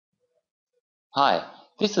Hi,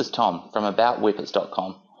 this is Tom from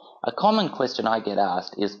AboutWhippets.com. A common question I get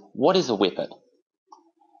asked is, what is a whippet?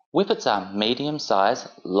 Whippets are a medium-sized,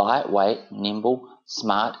 lightweight, nimble,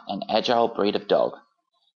 smart and agile breed of dog.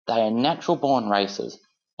 They are natural-born racers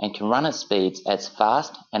and can run at speeds as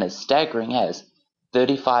fast and as staggering as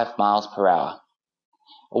 35 miles per hour.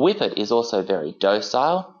 A whippet is also very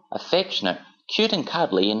docile, affectionate, cute and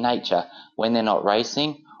cuddly in nature when they're not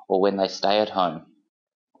racing or when they stay at home.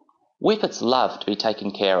 Whippets love to be taken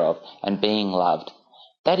care of and being loved.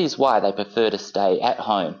 That is why they prefer to stay at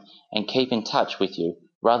home and keep in touch with you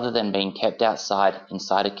rather than being kept outside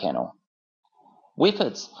inside a kennel.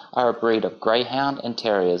 Whippets are a breed of greyhound and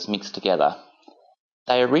terriers mixed together.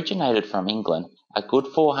 They originated from England a good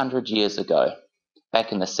 400 years ago,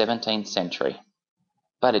 back in the 17th century.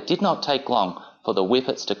 But it did not take long for the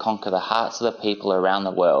whippets to conquer the hearts of the people around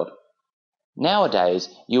the world. Nowadays,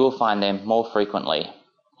 you will find them more frequently.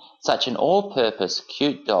 Such an all-purpose,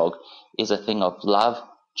 cute dog is a thing of love,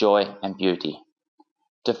 joy and beauty.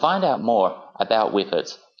 To find out more about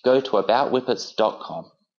whippets, go to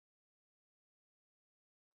aboutwhippets.com.